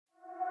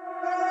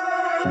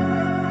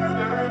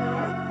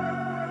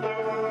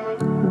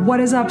What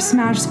is up,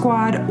 Smash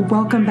Squad?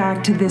 Welcome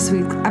back to this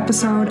week's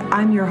episode.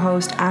 I'm your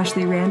host,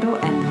 Ashley Randall,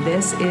 and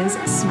this is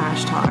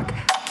Smash Talk.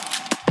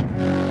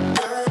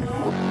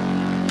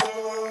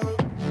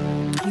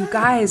 You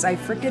guys, I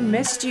freaking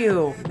missed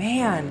you.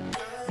 Man,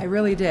 I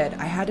really did.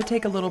 I had to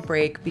take a little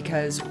break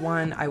because,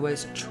 one, I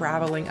was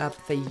traveling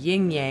up the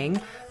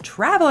yin-yang.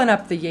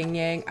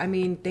 I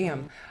mean,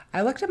 damn.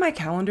 I looked at my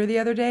calendar the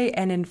other day,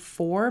 and in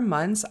 4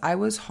 months, I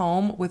was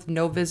home with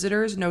no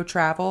visitors, no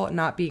travel,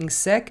 not being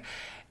sick.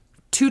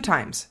 2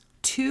 times,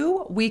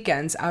 2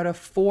 weekends out of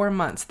 4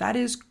 months. That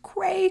is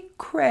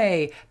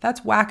cray.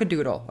 That's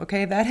wackadoodle,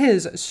 okay? That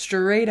is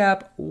straight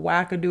up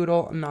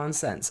wackadoodle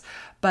nonsense.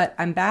 But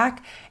I'm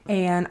back,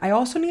 and I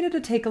also needed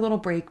to take a little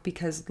break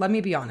because, let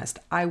me be honest,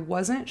 I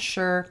wasn't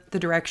sure the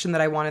direction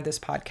that I wanted this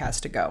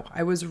podcast to go.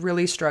 I was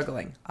really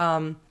struggling.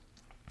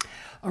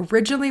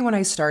 Originally, when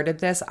I started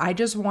this, I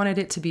just wanted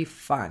it to be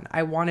fun.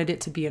 I wanted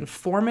it to be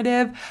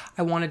informative.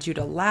 I wanted you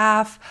to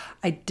laugh.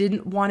 I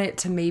didn't want it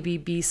to maybe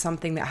be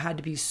something that had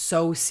to be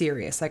so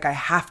serious. Like I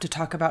have to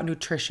talk about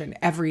nutrition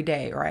every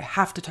day, or I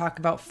have to talk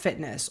about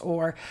fitness,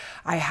 or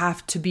I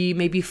have to be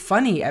maybe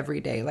funny every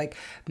day. Like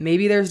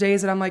maybe there's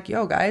days that I'm like,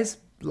 yo guys,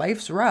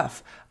 life's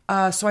rough.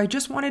 So I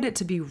just wanted it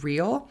to be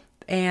real,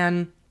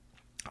 and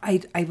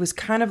I was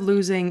kind of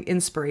losing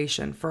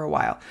inspiration for a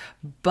while.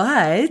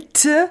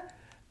 But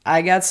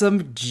I got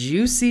some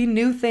juicy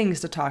new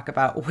things to talk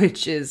about,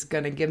 which is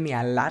going to give me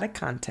a lot of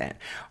content.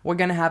 We're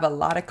going to have a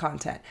lot of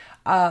content.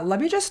 Let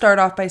me just start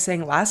off by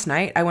saying last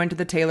night I went to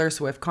the Taylor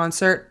Swift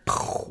concert.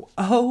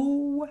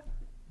 Oh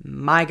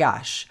my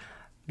gosh.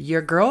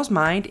 Your girl's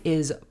mind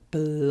is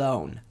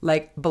blown.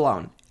 Like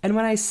blown. And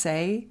when I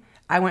say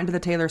I went to the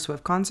Taylor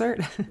Swift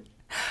concert,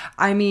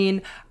 I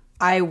mean,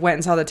 I went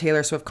and saw the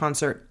Taylor Swift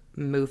concert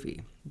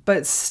movie.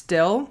 But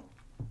still,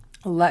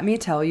 let me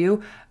tell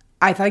you,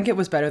 I think it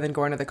was better than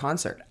going to the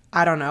concert.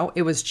 I don't know.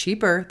 It was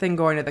cheaper than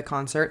going to the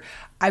concert.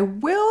 I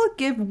will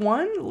give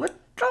one little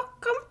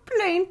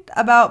complaint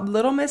about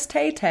little Miss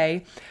Tay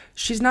Tay.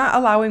 She's not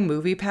allowing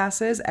movie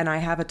passes, and I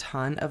have a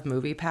ton of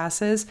movie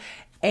passes.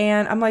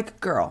 And I'm like,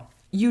 girl,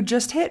 you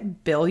just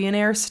hit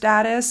billionaire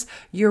status.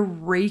 You're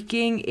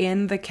raking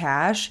in the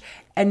cash,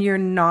 and you're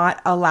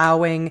not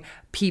allowing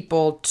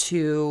people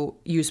to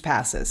use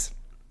passes.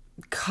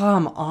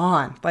 Come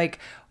on. Like,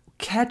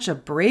 catch a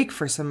break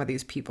for some of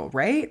these people,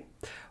 right?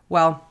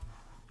 Well,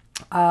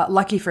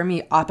 lucky for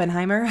me,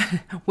 Oppenheimer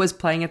was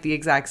playing at the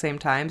exact same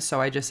time.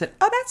 So I just said,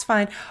 oh, that's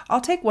fine. I'll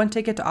take one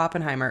ticket to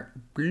Oppenheimer.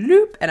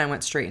 Bloop. And I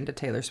went straight into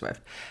Taylor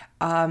Swift.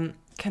 Can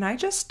I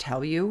just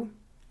tell you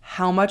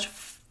how much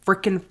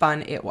freaking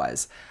fun it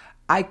was?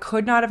 I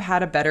could not have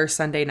had a better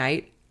Sunday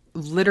night.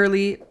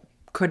 Literally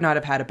could not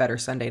have had a better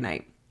Sunday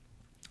night.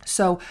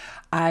 So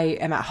I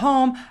am at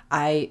home,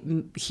 I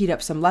heat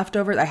up some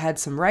leftovers, I had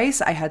some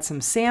rice, I had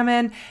some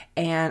salmon,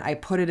 and I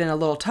put it in a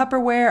little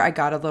Tupperware. I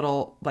got a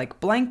little like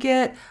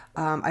blanket,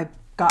 I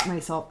got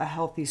myself a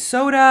healthy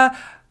soda,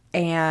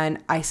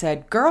 and I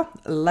said, girl,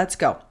 let's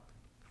go.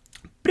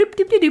 Doop,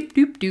 doop, doop,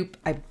 doop, doop.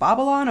 I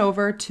bobble on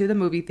over to the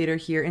movie theater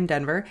here in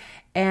Denver,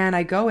 and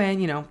I go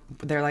in,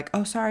 they're like,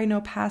 oh, sorry,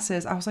 no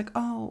passes. I was like,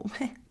 oh,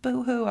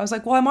 boo-hoo. I was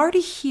like, well, I'm already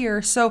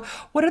here, so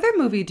what other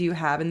movie do you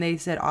have? And they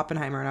said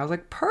Oppenheimer, and I was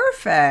like,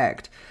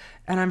 perfect.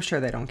 And I'm sure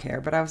they don't care,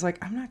 but I was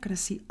like, I'm not going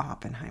to see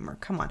Oppenheimer.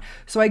 Come on.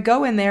 So I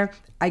go in there,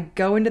 I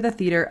go into the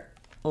theater,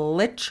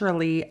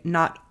 literally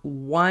not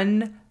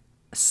one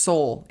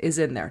soul is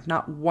in there,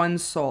 not one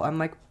soul. I'm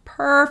like,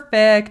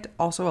 perfect.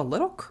 Also a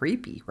little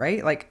creepy,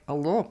 right? Like a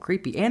little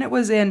creepy. And it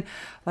was in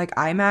like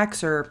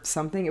IMAX or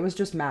something. It was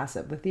just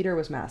massive. The theater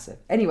was massive.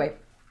 Anyway,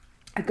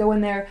 I go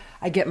in there,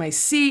 I get my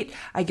seat,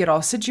 I get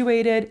all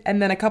situated, and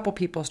then a couple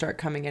people start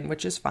coming in,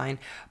 which is fine.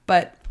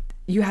 But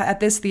at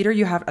this theater,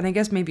 you have, and I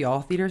guess maybe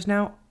all theaters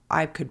now,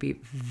 I could be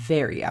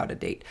very out of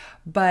date,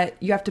 but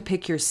you have to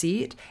pick your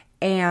seat.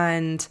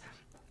 And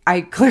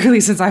I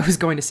clearly, since I was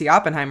going to see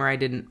Oppenheimer, I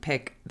didn't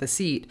pick the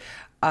seat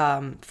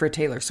for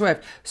Taylor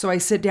Swift. So I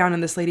sit down,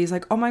 and this lady's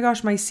like, oh my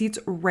gosh, my seat's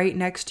right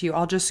next to you.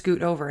 I'll just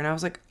scoot over. And I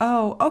was like,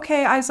 oh,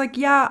 okay. I was like,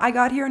 yeah, I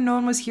got here and no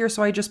one was here.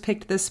 So I just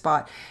picked this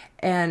spot.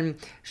 And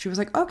she was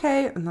like,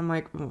 okay. And I'm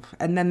like, oof.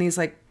 And then these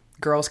like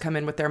girls come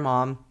in with their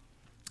mom,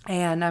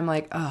 and I'm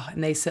like, oh,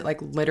 and they sit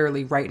like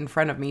literally right in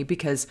front of me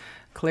because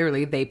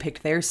clearly they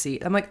picked their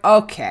seat. I'm like,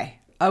 okay,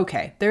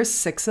 there's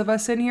 6 of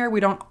us in here.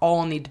 We don't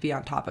all need to be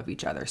on top of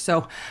each other.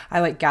 So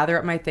I like gather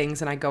up my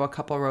things and I go a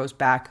couple rows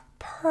back.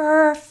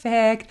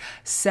 Perfect.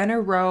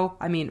 Center row.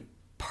 I mean,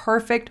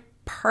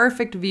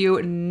 perfect view.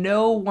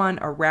 No one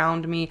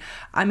around me.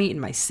 I'm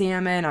eating my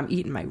salmon. I'm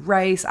eating my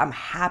rice. I'm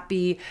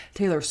happy.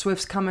 Taylor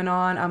Swift's coming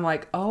on. I'm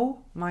like, oh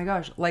my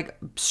gosh, like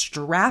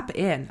strap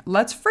in.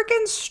 Let's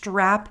freaking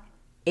strap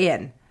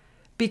in,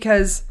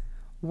 because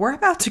we're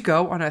about to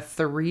go on a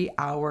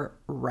 3-hour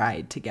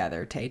ride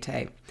together, Tay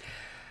Tay.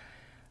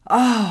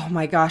 Oh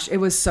my gosh, it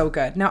was so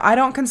good. Now, I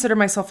don't consider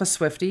myself a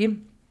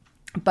Swiftie.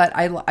 But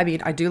I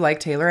mean, I do like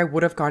Taylor. I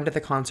would have gone to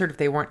the concert if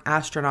they weren't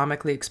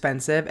astronomically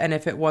expensive and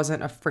if it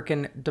wasn't a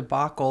freaking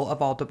debacle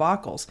of all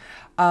debacles.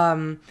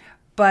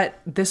 But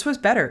this was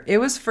better. It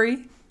was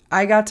free.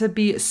 I got to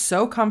be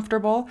so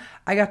comfortable.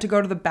 I got to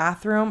go to the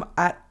bathroom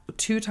at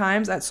 2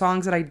 times at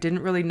songs that I didn't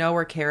really know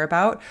or care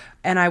about.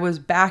 And I was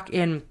back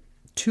in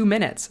 2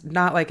 minutes,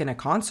 not like in a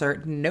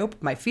concert. Nope.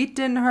 My feet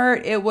didn't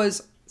hurt. It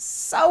was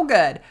so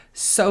good.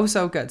 So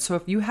good. So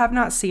if you have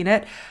not seen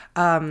it,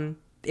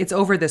 it's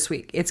over this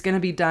week. It's going to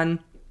be done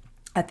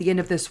at the end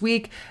of this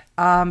week.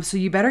 So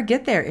you better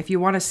get there if you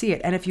want to see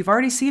it. And if you've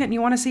already seen it and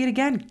you want to see it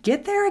again,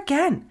 get there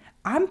again.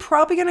 I'm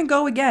probably going to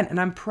go again, and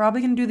I'm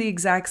probably going to do the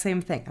exact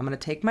same thing. I'm going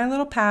to take my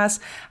little pass.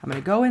 I'm going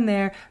to go in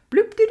there,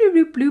 bloop, bloop,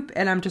 bloop, bloop,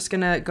 and I'm just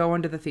going to go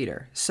into the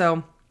theater.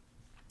 So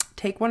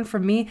take one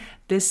from me.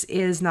 This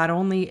is not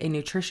only a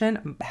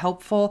nutrition,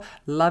 helpful,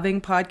 loving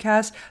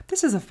podcast.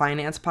 This is a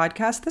finance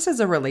podcast. This is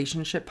a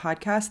relationship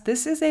podcast.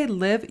 This is a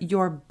live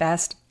your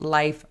best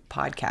life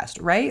podcast,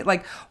 right?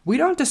 Like, we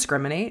don't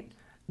discriminate.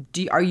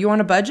 Are you on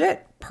a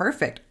budget?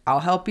 Perfect. I'll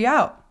help you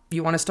out.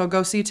 You want to still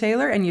go see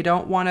Taylor and you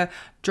don't want to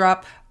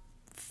drop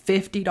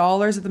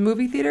 $50 at the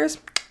movie theaters?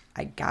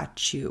 I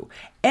got you.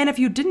 And if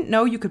you didn't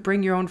know you could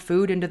bring your own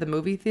food into the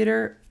movie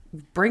theater,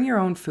 bring your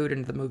own food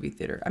into the movie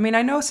theater. I mean,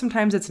 I know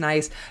sometimes it's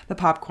nice, the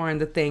popcorn,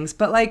 the things,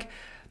 but like,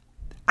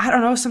 I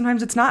don't know,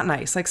 sometimes it's not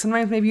nice. Like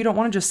sometimes maybe you don't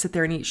want to just sit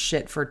there and eat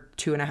shit for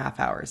 2.5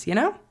 hours, you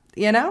know?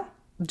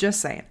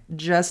 Just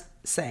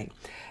saying.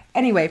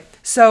 Anyway,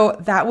 so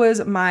that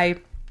was my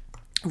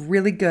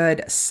really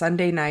good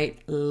Sunday night.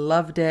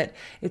 Loved it.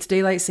 It's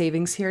daylight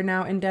savings here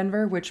now in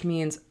Denver, which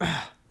means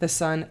the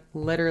sun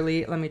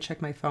literally, let me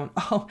check my phone.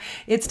 Oh,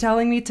 it's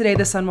telling me today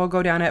the sun will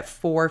go down at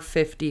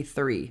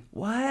 4:53.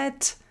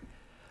 What?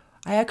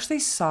 I actually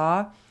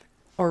saw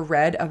or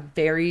read a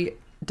very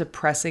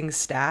depressing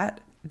stat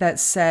that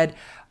said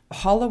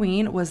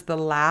Halloween was the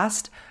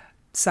last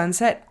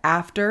sunset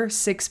after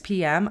 6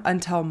 p.m.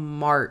 until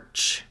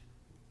March.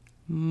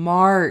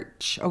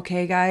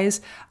 Okay,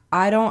 guys?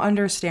 I don't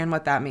understand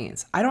what that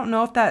means. I don't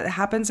know if that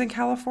happens in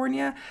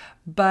California,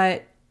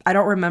 but I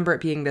don't remember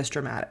it being this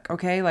dramatic,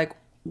 okay? Like,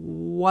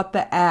 what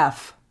the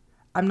F?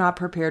 I'm not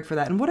prepared for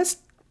that. And what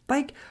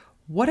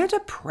a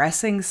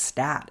depressing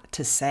stat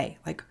to say.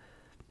 Like,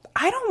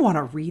 I don't want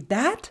to read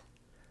that.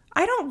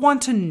 I don't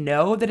want to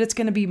know that it's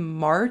going to be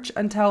March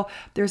until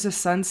there's a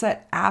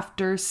sunset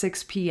after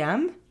 6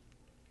 p.m.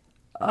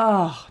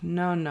 Oh,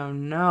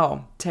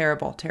 no.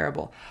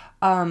 Terrible.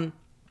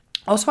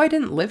 Also, I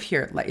didn't live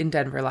here in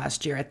Denver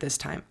last year at this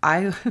time.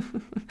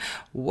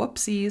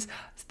 Whoopsies.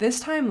 This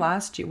time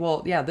last year,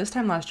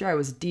 I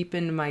was deep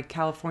into my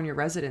California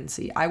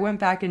residency. I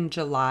went back in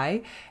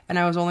July and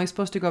I was only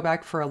supposed to go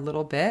back for a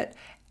little bit.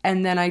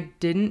 And then I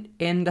didn't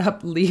end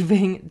up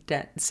leaving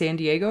San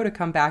Diego to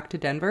come back to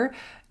Denver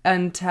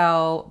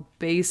until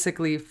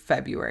basically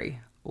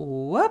February.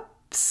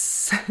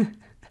 Whoops.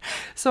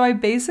 So I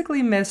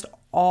basically missed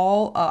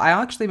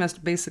Colorado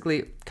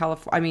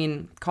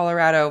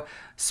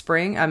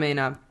spring.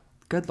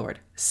 Good Lord,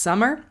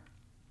 summer,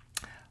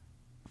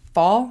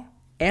 fall,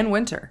 and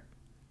winter.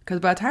 Because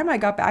by the time I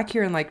got back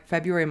here in like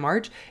February,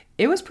 March,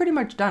 it was pretty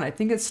much done. I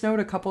think it snowed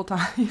a couple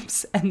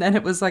times and then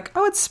it was like,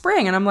 oh, it's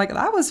spring. And I'm like,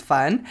 that was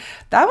fun.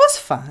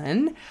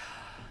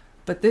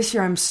 But this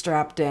year I'm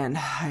strapped in.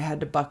 I had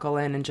to buckle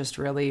in and just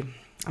really,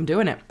 I'm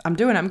doing it. I'm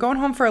going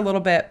home for a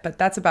little bit, but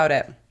that's about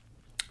it.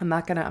 I'm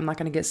not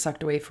gonna get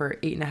sucked away for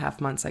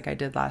 8.5 months like I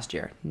did last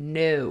year.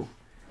 No,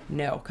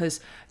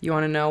 because you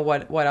want to know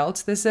what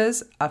else this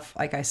is?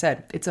 Like I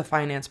said, it's a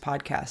finance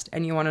podcast.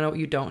 And you want to know what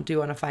you don't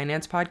do on a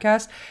finance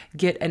podcast?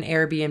 Get an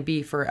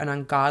Airbnb for an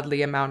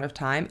ungodly amount of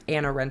time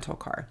and a rental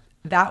car.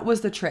 That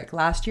was the trick.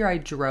 Last year I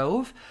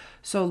drove.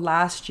 So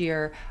last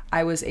year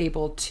I was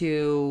able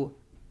to,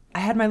 I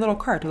had my little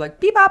car to like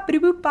beep, bop,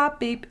 beep, boop, bop,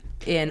 beep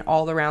in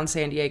all around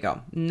San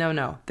Diego.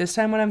 No. This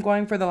time when I'm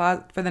going for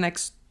the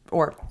next,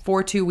 or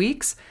for 2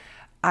 weeks,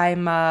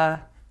 I'm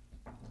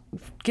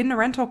getting a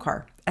rental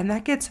car. And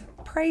that gets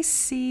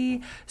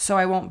pricey. So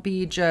I won't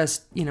be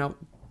just,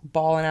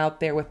 balling out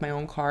there with my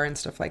own car and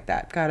stuff like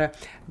that.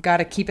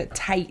 Gotta keep it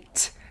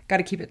tight.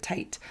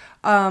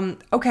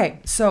 Okay,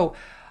 so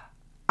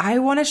I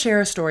want to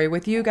share a story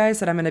with you guys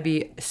that I'm going to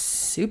be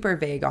super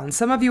vague on.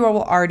 Some of you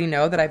will already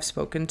know that I've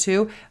spoken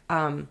to,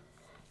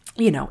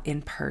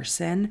 in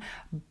person,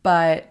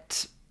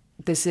 but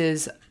this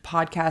is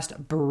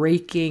podcast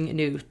breaking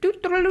news.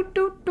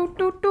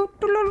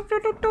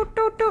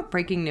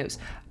 Breaking news.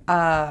 Do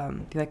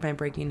you like my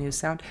breaking news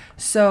sound?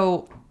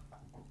 So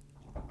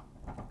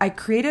I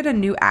created a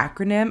new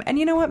acronym, and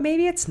you know what?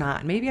 Maybe it's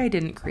not. Maybe I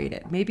didn't create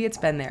it. Maybe it's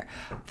been there.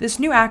 This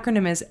new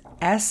acronym is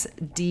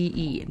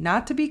S.D.E.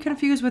 Not to be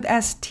confused with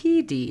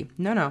S.T.D.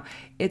 No.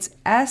 It's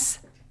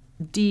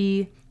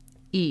S.D.E.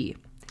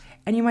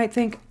 And you might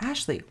think,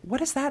 Ashley, what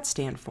does that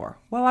stand for?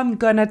 Well, I'm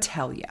gonna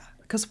tell you,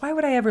 because why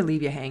would I ever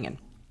leave you hanging?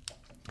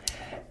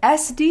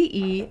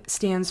 S.D.E.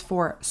 stands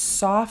for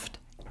soft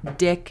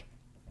dick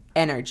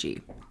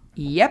energy.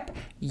 Yep,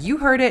 you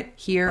heard it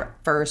here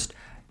first.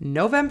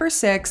 November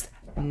 6th,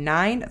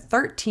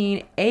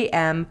 9:13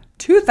 a.m.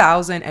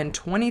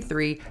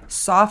 2023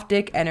 soft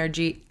dick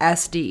energy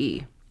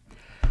S.D.E.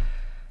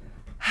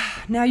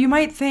 Now you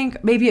might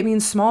think maybe it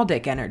means small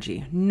dick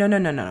energy.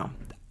 No.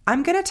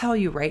 I'm going to tell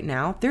you right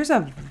now, there's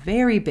a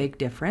very big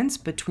difference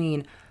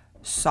between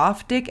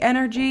soft dick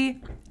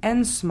energy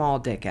and small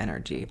dick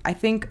energy. I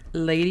think,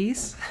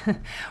 ladies,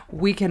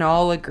 we can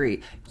all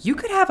agree. You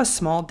could have a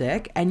small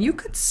dick and you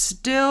could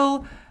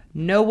still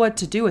know what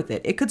to do with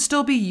it. It could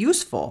still be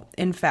useful.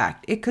 In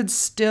fact, it could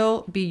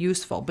still be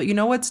useful. But you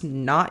know what's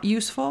not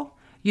useful?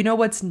 You know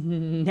what's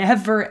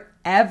never,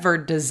 ever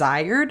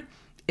desired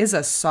is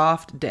a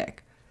soft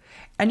dick.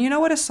 And you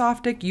know what a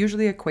soft dick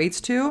usually equates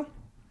to?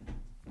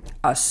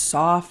 A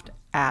soft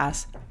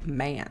ass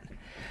man.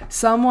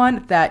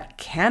 Someone that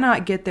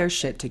cannot get their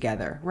shit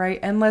together, right?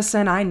 And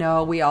listen, I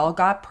know we all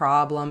got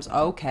problems.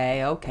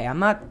 Okay. I'm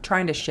not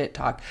trying to shit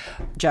talk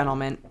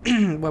gentlemen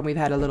when we've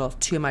had a little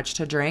too much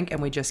to drink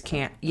and we just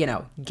can't,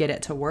 get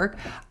it to work.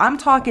 I'm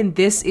talking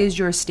this is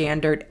your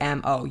standard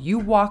MO. You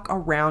walk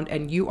around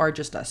and you are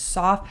just a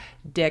soft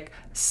dick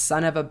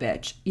son of a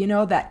bitch.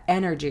 That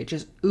energy, it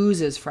just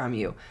oozes from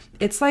you.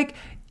 It's like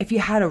if you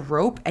had a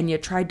rope and you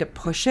tried to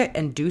push it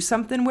and do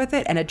something with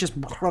it and it just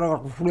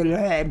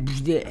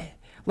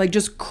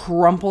just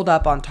crumpled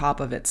up on top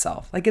of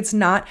itself. Like it's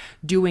not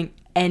doing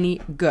any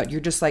good.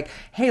 You're just like,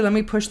 hey, let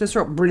me push this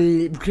rope.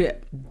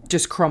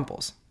 Just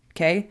crumples.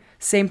 Okay?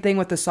 Same thing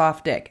with the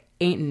soft dick.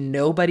 Ain't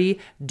nobody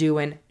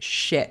doing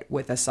shit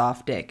with a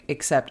soft dick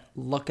except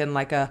looking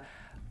like a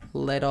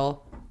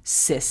little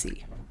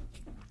sissy.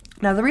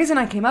 Now, the reason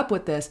I came up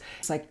with this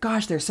is like,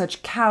 gosh, they're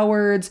such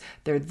cowards.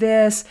 They're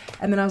this.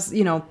 And then I was,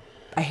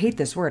 I hate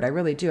this word. I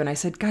really do. And I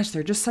said, gosh,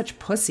 they're just such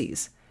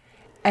pussies.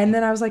 And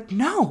then I was like,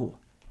 no,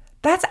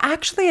 that's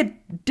actually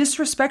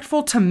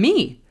disrespectful to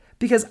me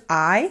because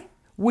I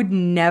would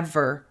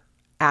never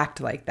act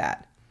like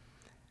that.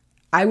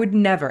 I would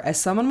never,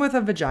 as someone with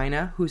a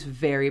vagina who's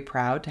very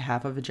proud to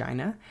have a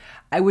vagina,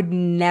 I would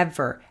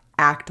never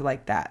act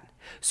like that.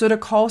 So to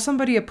call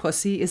somebody a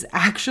pussy is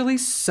actually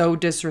so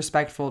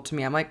disrespectful to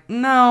me. I'm like,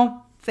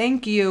 no,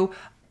 thank you.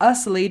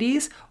 Us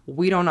ladies,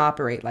 we don't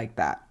operate like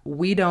that.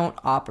 We don't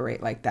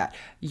operate like that.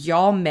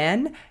 Y'all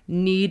men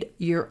need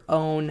your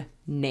own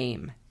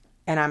name.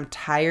 And I'm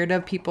tired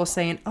of people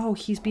saying, oh,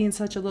 he's being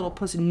such a little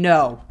pussy.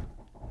 No.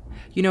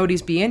 You know what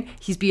he's being?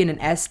 He's being an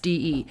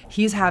S.D.E.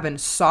 He's having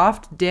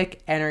soft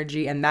dick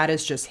energy, and that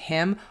is just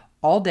him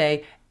all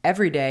day,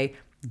 every day.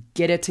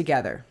 Get it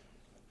together.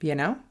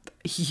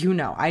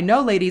 I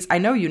know, ladies, I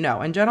know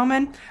and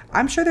gentlemen,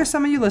 I'm sure there's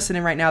some of you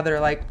listening right now that are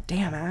like,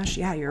 damn, Ash,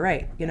 yeah, you're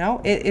right.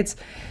 This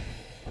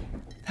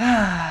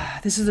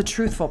is a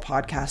truthful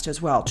podcast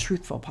as well.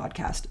 Truthful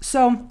podcast.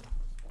 So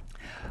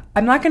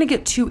I'm not going to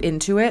get too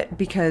into it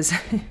because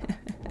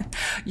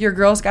your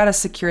girl's got to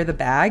secure the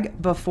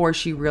bag before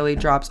she really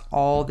drops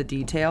all the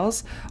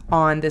details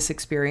on this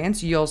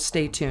experience. You'll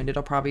stay tuned.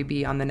 It'll probably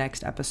be on the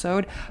next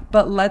episode.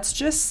 But let's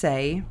just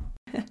say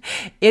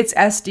it's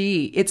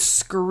S.D.E. It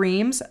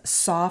screams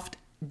soft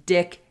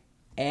dick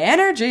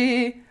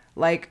energy,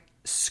 like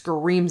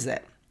screams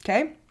it.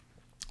 Okay.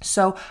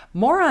 So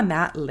more on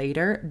that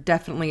later,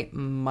 definitely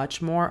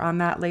much more on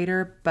that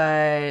later.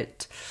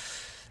 But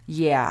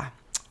yeah,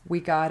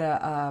 we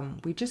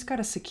just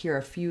gotta secure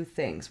a few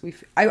things.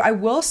 I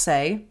will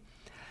say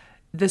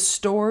the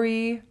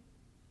story,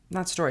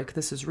 not story, because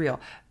this is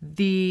real.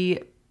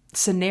 The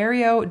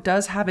scenario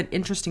does have an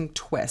interesting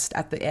twist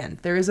at the end.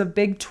 There is a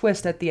big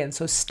twist at the end.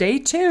 So stay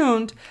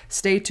tuned,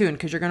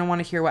 because you're going to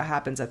want to hear what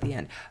happens at the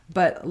end.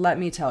 But let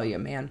me tell you,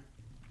 man,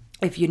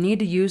 if you need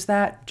to use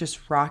that,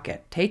 just rock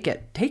it. Take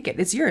it.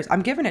 It's yours.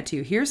 I'm giving it to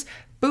you. Here's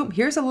a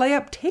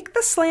layup. Take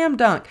the slam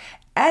dunk.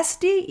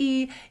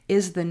 S.D.E.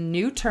 is the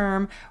new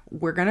term.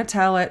 We're going to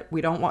tell it.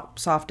 We don't want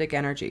soft dick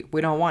energy.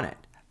 We don't want it.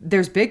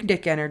 There's big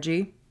dick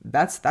energy.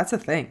 That's a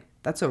thing.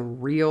 That's a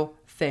real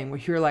thing where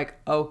you're like,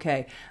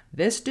 okay,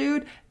 this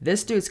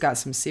dude's got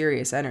some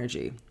serious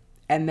energy.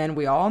 And then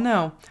we all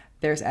know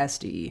there's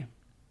S.D.E.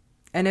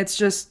 And it's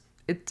just,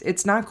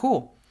 it's not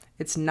cool.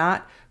 It's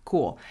not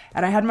cool.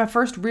 And I had my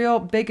first real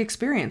big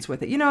experience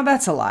with it.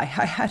 That's a lie.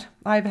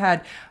 I've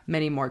had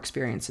many more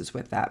experiences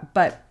with that,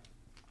 but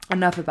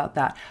enough about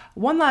that.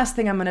 One last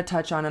thing I'm going to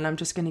touch on, and I'm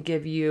just going to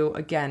give you,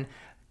 again,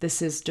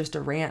 this is just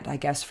a rant, I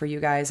guess, for you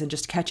guys and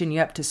just catching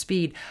you up to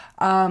speed.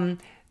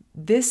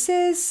 This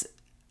is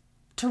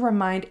to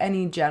remind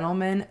any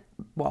gentlemen,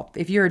 well,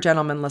 if you're a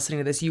gentleman listening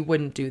to this, you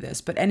wouldn't do this,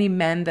 but any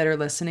men that are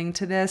listening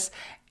to this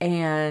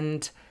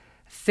and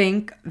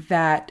think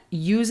that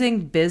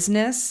using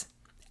business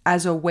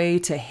as a way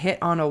to hit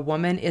on a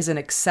woman is an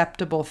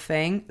acceptable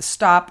thing,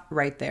 stop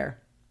right there.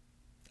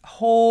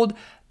 Hold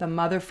the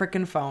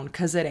motherfucking phone,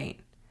 because it ain't.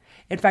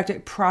 In fact,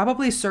 it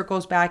probably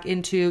circles back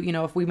into,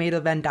 if we made a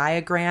Venn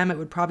diagram, it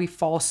would probably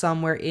fall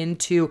somewhere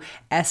into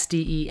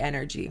S.D.E.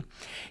 energy.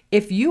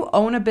 If you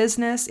own a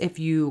business, if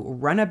you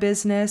run a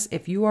business,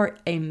 if you are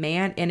a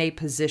man in a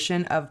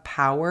position of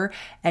power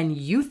and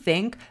you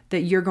think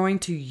that you're going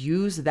to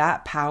use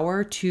that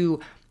power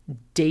to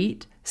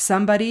date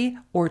somebody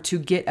or to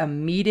get a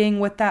meeting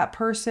with that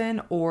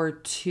person or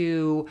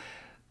to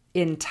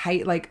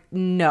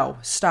no,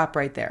 stop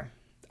right there.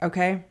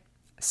 Okay?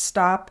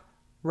 Stop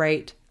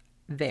right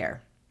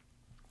there.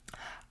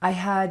 I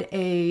had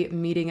a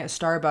meeting at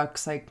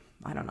Starbucks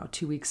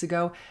 2 weeks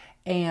ago,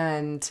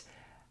 and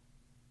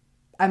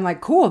I'm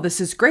like, cool,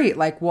 this is great.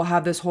 Like, we'll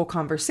have this whole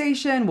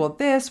conversation. We'll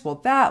this, we'll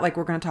that. Like,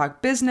 we're going to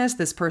talk business.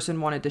 This person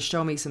wanted to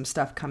show me some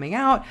stuff coming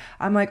out.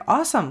 I'm like,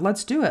 awesome,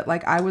 let's do it.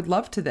 Like, I would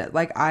love to that.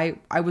 Like, I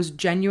was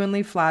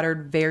genuinely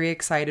flattered, very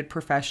excited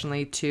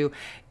professionally to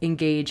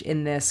engage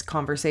in this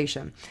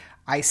conversation.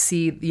 I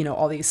see,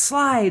 all these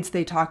slides.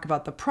 They talk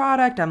about the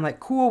product. I'm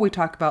like, cool. We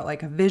talk about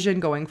like a vision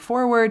going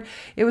forward.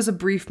 It was a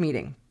brief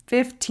meeting,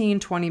 15,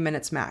 20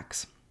 minutes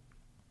max.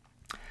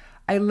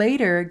 I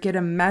later get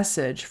a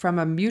message from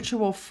a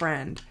mutual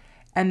friend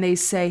and they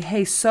say,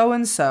 hey,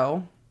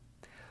 so-and-so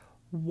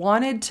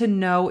wanted to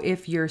know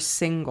if you're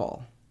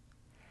single.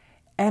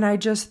 And I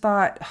just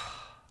thought,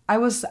 I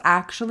was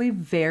actually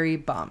very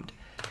bummed.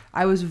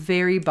 I was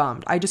very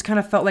bummed. I just kind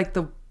of felt like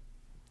the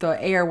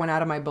air went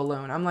out of my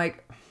balloon. I'm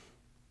like,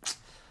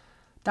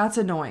 that's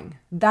annoying.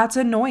 That's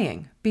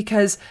annoying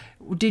because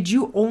did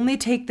you only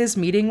take this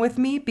meeting with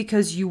me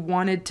because you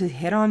wanted to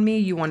hit on me?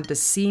 You wanted to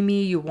see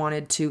me? You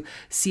wanted to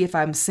see if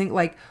I'm single?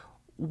 Like,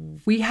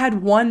 we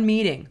had one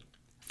meeting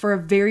for a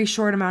very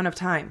short amount of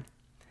time.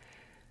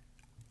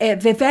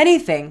 If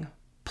anything,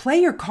 play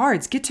your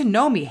cards, get to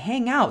know me,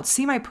 hang out,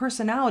 see my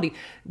personality,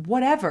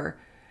 whatever.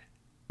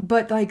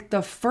 But like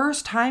the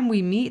first time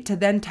we meet to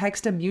then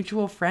text a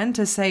mutual friend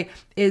to say,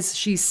 is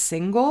she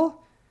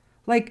single?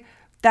 Like,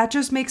 that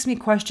just makes me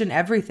question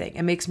everything.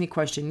 It makes me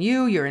question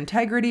you, your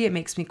integrity. It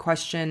makes me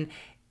question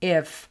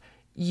if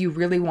you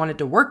really wanted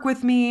to work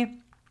with me.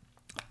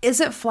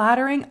 Is it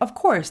flattering? Of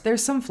course,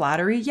 there's some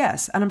flattery,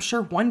 yes. And I'm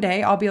sure one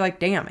day I'll be like,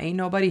 damn, ain't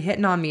nobody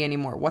hitting on me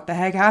anymore. What the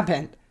heck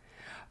happened?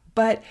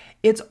 But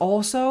it's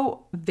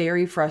also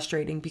very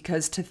frustrating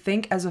because to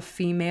think as a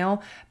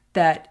female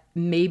that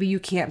maybe you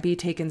can't be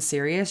taken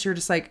serious. You're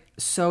just like,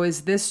 so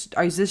is this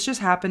just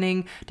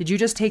happening? Did you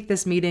just take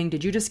this meeting?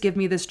 Did you just give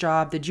me this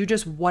job? Did you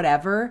just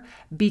whatever?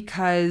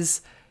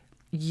 Because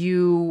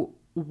you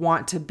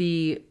want to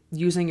be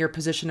using your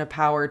position of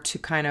power to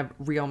kind of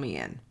reel me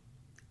in.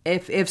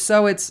 If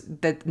so, it's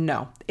that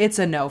no, it's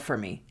a no for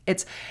me.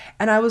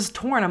 And I was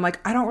torn. I'm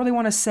like, I don't really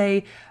want to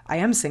say I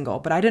am single,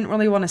 but I didn't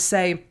really want to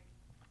say.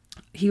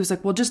 He was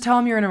like, well, just tell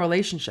him you're in a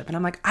relationship. And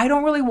I'm like, I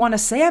don't really want to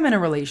say I'm in a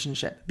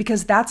relationship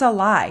because that's a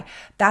lie.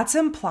 That's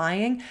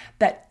implying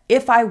that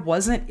if I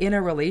wasn't in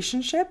a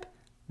relationship,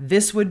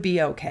 this would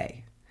be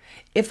okay.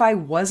 If I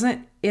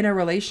wasn't in a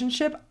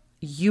relationship,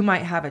 you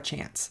might have a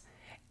chance.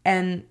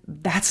 And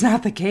that's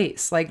not the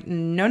case. Like,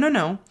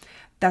 no,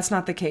 that's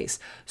not the case.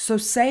 So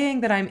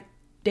saying that I'm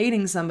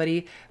dating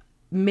somebody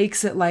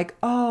makes it like,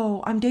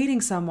 oh, I'm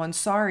dating someone.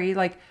 Sorry.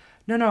 Like,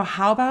 no.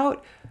 How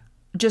about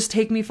just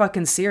take me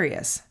fucking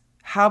serious?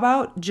 How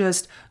about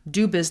just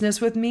do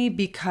business with me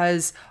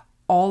because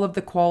all of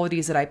the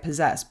qualities that I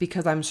possess,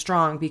 because I'm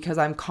strong, because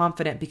I'm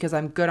confident, because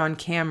I'm good on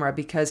camera,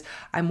 because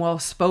I'm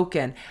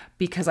well-spoken,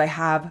 because I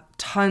have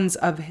tons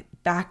of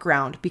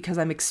background, because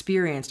I'm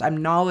experienced,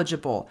 I'm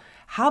knowledgeable.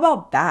 How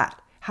about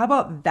that? How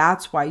about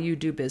that's why you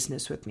do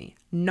business with me?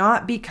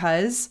 Not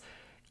because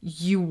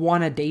you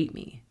want to date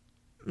me.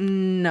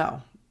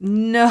 No.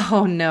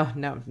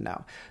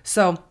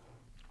 So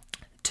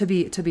to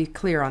be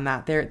clear on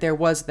that, there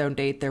was no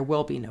date, there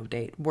will be no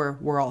date.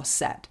 We're all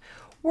set.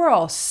 We're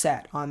all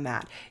set on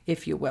that,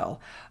 if you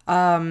will.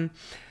 Oh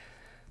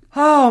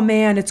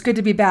man, it's good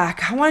to be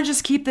back. I want to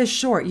just keep this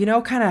short,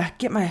 kind of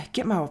get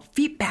my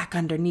feet back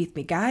underneath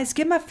me, guys.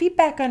 Get my feet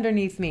back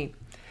underneath me.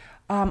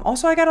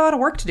 Also, I got a lot of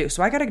work to do,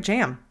 so I got to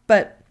jam.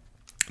 But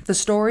the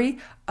story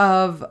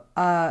of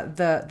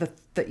the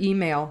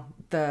email,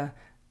 the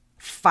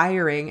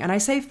firing, and I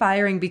say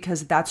firing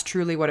because that's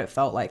truly what it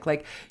felt like.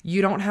 Like,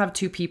 you don't have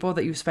two people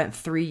that you spent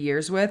 3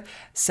 years with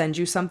send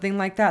you something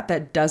like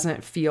that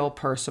doesn't feel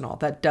personal,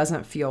 that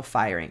doesn't feel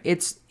firing.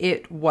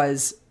 It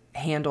was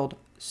handled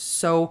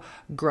so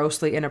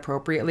grossly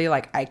inappropriately.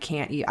 Like, I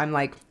can't eat. I'm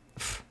like,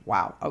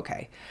 wow,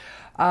 okay.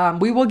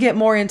 We will get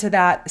more into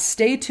that.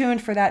 Stay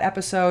tuned for that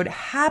episode.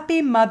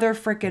 Happy mother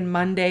frickin'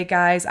 Monday,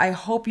 guys. I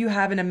hope you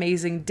have an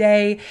amazing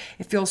day.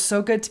 It feels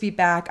so good to be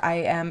back. I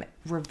am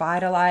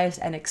revitalized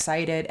and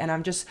excited, and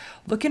I'm just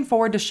looking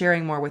forward to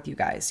sharing more with you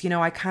guys.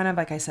 I kind of,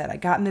 like I said, I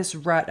got in this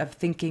rut of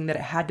thinking that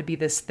it had to be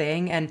this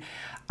thing, and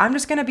I'm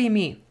just going to be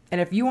me. And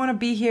if you want to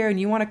be here and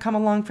you want to come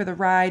along for the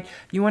ride,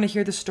 you want to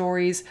hear the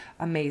stories,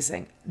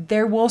 amazing.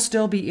 There will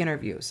still be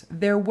interviews.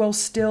 There will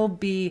still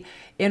be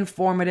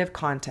informative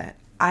content.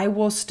 I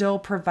will still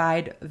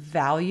provide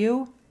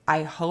value.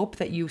 I hope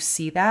that you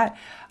see that.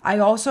 I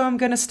also am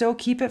going to still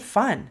keep it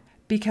fun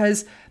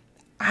because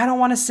I don't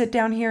want to sit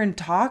down here and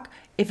talk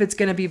if it's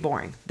going to be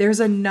boring. There's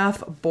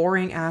enough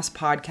boring ass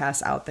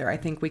podcasts out there. I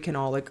think we can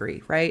all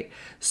agree, right?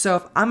 So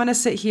if I'm going to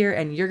sit here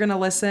and you're going to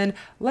listen,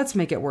 let's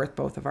make it worth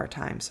both of our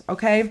times.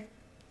 Okay.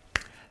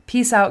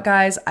 Peace out,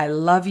 guys. I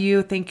love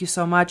you. Thank you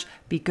so much.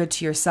 Be good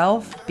to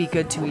yourself, be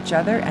good to each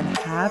other, and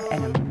have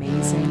an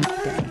amazing